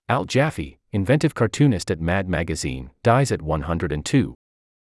Al Jaffee, inventive cartoonist at Mad Magazine, dies at 102.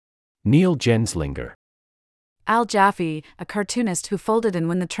 Neil Genslinger. Al Jaffee, a cartoonist who folded in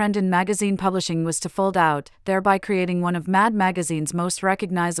when the trend in magazine publishing was to fold out, thereby creating one of Mad Magazine's most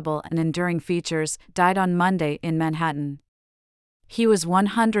recognizable and enduring features, died on Monday in Manhattan. He was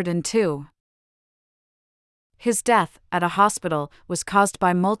 102. His death, at a hospital, was caused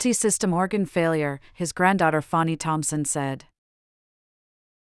by multi-system organ failure, his granddaughter Fawny Thompson said.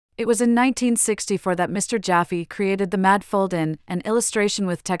 It was in 1964 that Mr. Jaffee created the Mad Fold-In, an illustration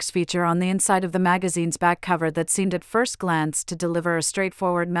with text feature on the inside of the magazine's back cover that seemed at first glance to deliver a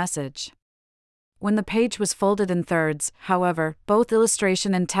straightforward message. When the page was folded in thirds, however, both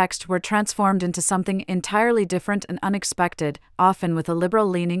illustration and text were transformed into something entirely different and unexpected, often with a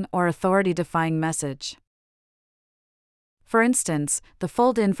liberal-leaning or authority-defying message. For instance, the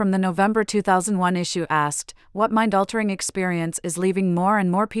fold-in from the November 2001 issue asked, "What mind-altering experience is leaving more and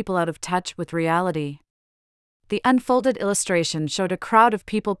more people out of touch with reality?" The unfolded illustration showed a crowd of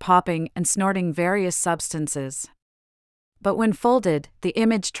people popping and snorting various substances. But when folded, the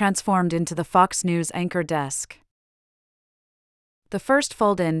image transformed into the Fox News anchor desk. The first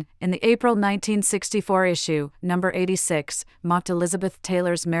fold-in, in the April 1964 issue, number 86, mocked Elizabeth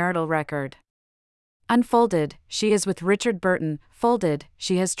Taylor's marital record. Unfolded, she is with Richard Burton. Folded,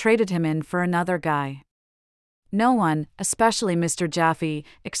 she has traded him in for another guy. No one, especially Mr. Jaffee,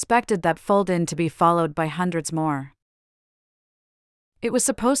 expected that fold-in to be followed by hundreds more. It was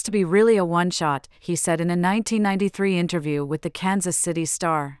supposed to be really a one-shot, he said in a 1993 interview with the Kansas City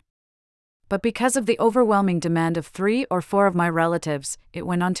Star. But because of the overwhelming demand of 3 or 4 of my relatives, it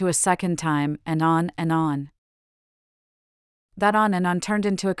went on to a second time, and on and on. That on and on turned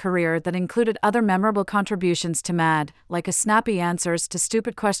into a career that included other memorable contributions to Mad, like a snappy answers to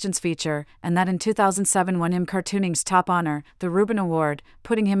stupid questions feature, and that in 2007 won him cartooning's top honor, the Reuben Award,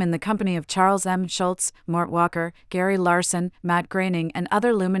 putting him in the company of Charles M. Schulz, Mort Walker, Gary Larson, Matt Groening, and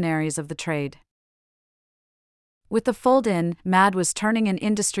other luminaries of the trade. With the fold-in, Mad was turning an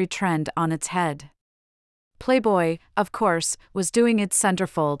industry trend on its head. Playboy, of course, was doing its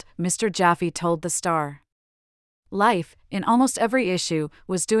centerfold, Mr. Jaffee told the Star. Life, in almost every issue,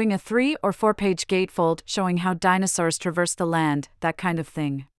 was doing a 3 or 4-page gatefold showing how dinosaurs traversed the land, that kind of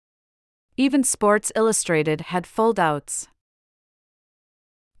thing. Even Sports Illustrated had fold-outs.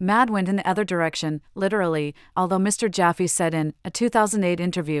 Mad went in the other direction, literally, although Mr. Jaffee said in a 2008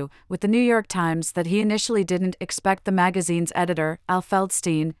 interview with the New York Times that he initially didn't expect the magazine's editor, Al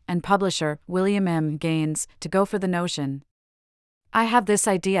Feldstein, and publisher, William M. Gaines, to go for the notion. "I have this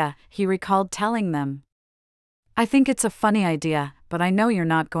idea," he recalled telling them. "I think it's a funny idea, but I know you're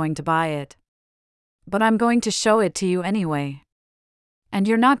not going to buy it. But I'm going to show it to you anyway. And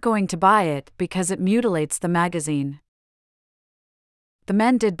you're not going to buy it because it mutilates the magazine." The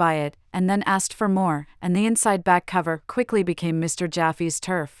men did buy it, and then asked for more, and the inside back cover quickly became Mr. Jaffee's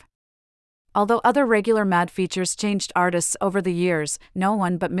turf. Although other regular Mad features changed artists over the years, no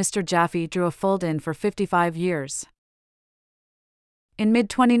one but Mr. Jaffee drew a fold-in for 55 years. In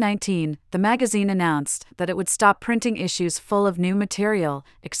mid-2019, the magazine announced that it would stop printing issues full of new material,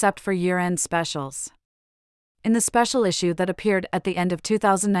 except for year-end specials. In the special issue that appeared at the end of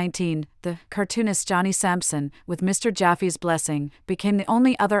 2019, the cartoonist Johnny Sampson, with Mr. Jaffee's blessing, became the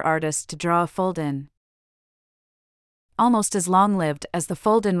only other artist to draw a fold-in. Almost as long-lived as the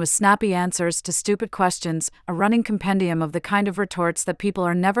fold-in was snappy answers to stupid questions, a running compendium of the kind of retorts that people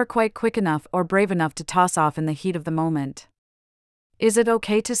are never quite quick enough or brave enough to toss off in the heat of the moment. "Is it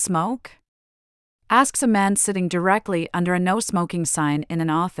okay to smoke?" asks a man sitting directly under a no-smoking sign in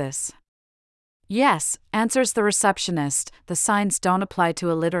an office. "Yes," answers the receptionist, "the signs don't apply to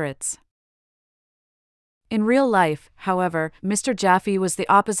illiterates." In real life, however, Mr. Jaffee was the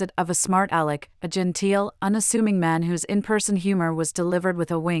opposite of a smart aleck, a genteel, unassuming man whose in-person humor was delivered with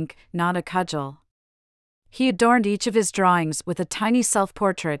a wink, not a cudgel. He adorned each of his drawings with a tiny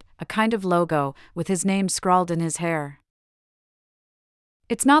self-portrait, a kind of logo, with his name scrawled in his hair.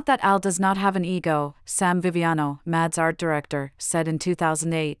 "It's not that Al does not have an ego," Sam Viviano, Mad's art director, said in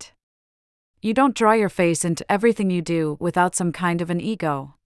 2008. "You don't draw your face into everything you do without some kind of an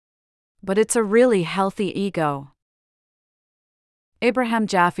ego. But it's a really healthy ego." Abraham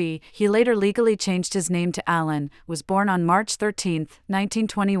Jaffee, he later legally changed his name to Alan, was born on March 13,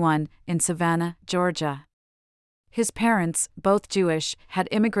 1921, in Savannah, Georgia. His parents, both Jewish, had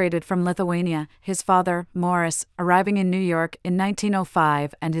immigrated from Lithuania, his father, Morris, arriving in New York in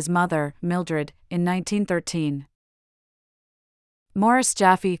 1905 and his mother, Mildred, in 1913. Morris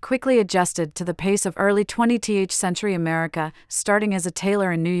Jaffee quickly adjusted to the pace of early 20th century America, starting as a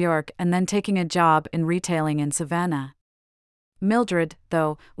tailor in New York and then taking a job in retailing in Savannah. Mildred,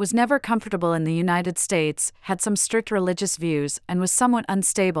 though, was never comfortable in the United States, had some strict religious views, and was somewhat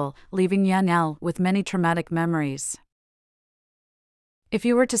unstable, leaving Yanel with many traumatic memories. If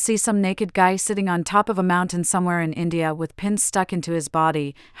you were to see some naked guy sitting on top of a mountain somewhere in India with pins stuck into his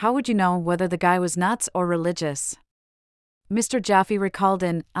body, how would you know whether the guy was nuts or religious? Mr. Jaffee recalled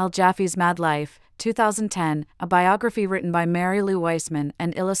in Al Jaffee's Mad Life, 2010, a biography written by Mary Lou Weissman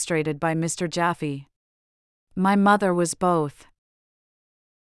and illustrated by Mr. Jaffee. My mother was both.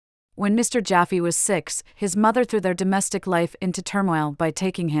 When Mr. Jaffee was 6, his mother threw their domestic life into turmoil by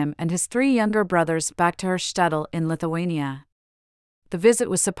taking him and his 3 younger brothers back to her shtetl in Lithuania. The visit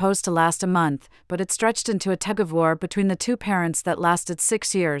was supposed to last a month, but it stretched into a tug-of-war between the 2 parents that lasted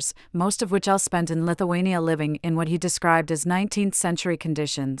 6 years, most of which Al spent in Lithuania living in what he described as 19th-century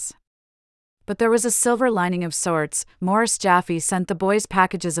conditions. But there was a silver lining of sorts. Morris Jaffee sent the boys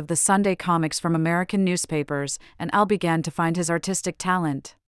packages of the Sunday comics from American newspapers, and Al began to find his artistic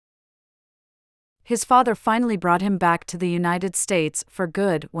talent. His father finally brought him back to the United States for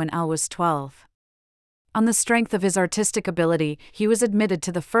good when Al was 12. On the strength of his artistic ability, he was admitted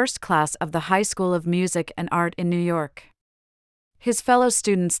to the first class of the High School of Music and Art in New York. His fellow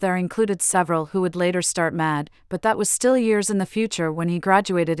students there included several who would later start MAD, but that was still years in the future when he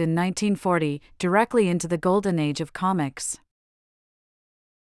graduated in 1940, directly into the golden age of comics.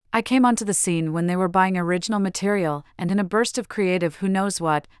 I came onto the scene when they were buying original material, and in a burst of creative who knows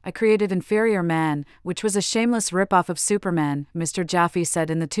what, I created Inferior Man, which was a shameless rip-off of Superman, Mr. Jaffee said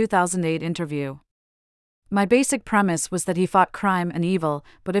in the 2008 interview. My basic premise was that he fought crime and evil,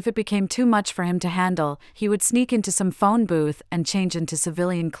 but if it became too much for him to handle, he would sneak into some phone booth and change into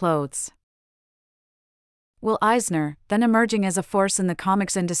civilian clothes. Will Eisner, then emerging as a force in the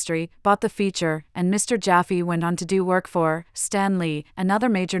comics industry, bought the feature, and Mr. Jaffee went on to do work for Stan Lee, another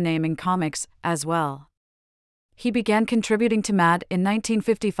major name in comics, as well. He began contributing to MAD in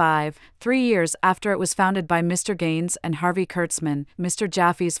 1955, 3 years after it was founded by Mr. Gaines and Harvey Kurtzman, Mr.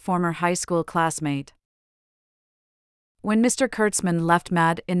 Jaffee's former high school classmate. When Mr. Kurtzman left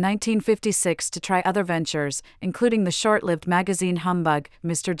MAD in 1956 to try other ventures, including the short-lived magazine Humbug,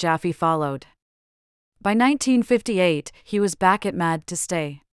 Mr. Jaffee followed. By 1958, he was back at MAD to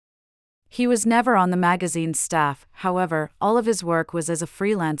stay. He was never on the magazine's staff, however, all of his work was as a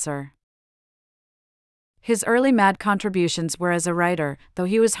freelancer. His early MAD contributions were as a writer, though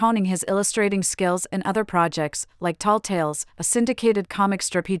he was honing his illustrating skills in other projects, like Tall Tales, a syndicated comic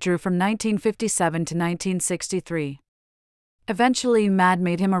strip he drew from 1957 to 1963. Eventually MAD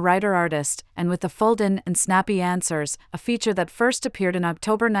made him a writer-artist, and with the Fold-In and Snappy Answers, a feature that first appeared in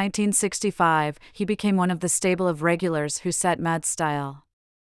October 1965, he became one of the stable of regulars who set MAD's style.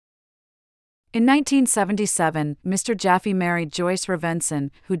 In 1977, Mr. Jaffee married Joyce Ravenson,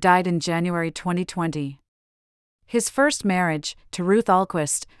 who died in January 2020. His first marriage, to Ruth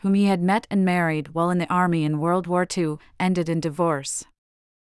Alquist, whom he had met and married while in the Army in World War II, ended in divorce.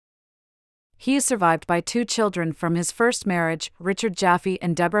 He is survived by 2 children from his first marriage, Richard Jaffee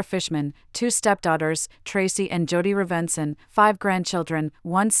and Deborah Fishman, 2 stepdaughters, Tracy and Jody Ravenson, 5 grandchildren,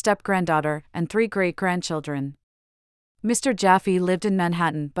 1 step-granddaughter, and 3 great-grandchildren. Mr. Jaffee lived in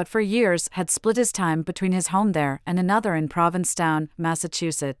Manhattan but for years had split his time between his home there and another in Provincetown,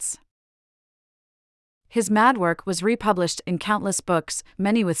 Massachusetts. His MAD work was republished in countless books,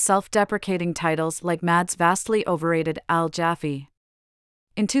 many with self-deprecating titles like MAD's vastly overrated Al Jaffee.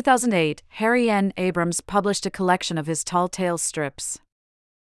 In 2008, Harry N. Abrams published a collection of his Tall Tales strips.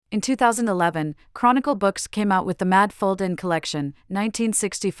 In 2011, Chronicle Books came out with the MAD Fold-In Collection,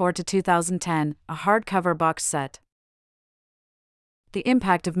 1964 to 2010, a hardcover box set. The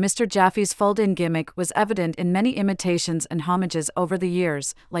impact of Mr. Jaffee's fold-in gimmick was evident in many imitations and homages over the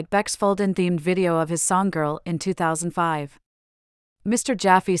years, like Beck's fold-in themed video of his song Girl in 2005. Mr.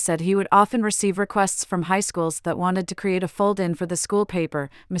 Jaffee said he would often receive requests from high schools that wanted to create a fold-in for the school paper,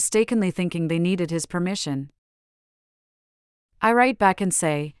 mistakenly thinking they needed his permission. I write back and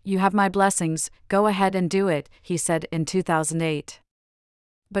say, "You have my blessings, go ahead and do it," he said in 2008.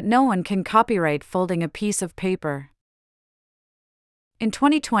 But no one can copyright folding a piece of paper. In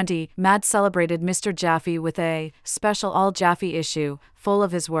 2020, MAD celebrated Mr. Jaffee with a special All Jaffee issue, full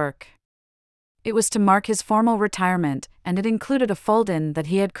of his work. It was to mark his formal retirement, and it included a fold-in that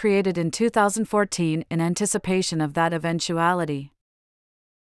he had created in 2014 in anticipation of that eventuality.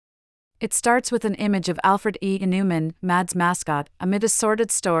 It starts with an image of Alfred E. Newman, MAD's mascot, amid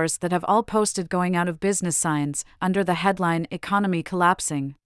assorted stores that have all posted going out of business signs, under the headline "Economy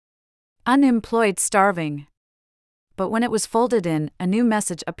Collapsing. Unemployed Starving." But when it was folded in, a new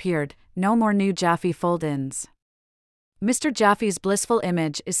message appeared: no more new Jaffee fold-ins. Mr. Jaffee's blissful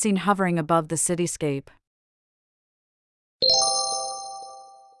image is seen hovering above the cityscape.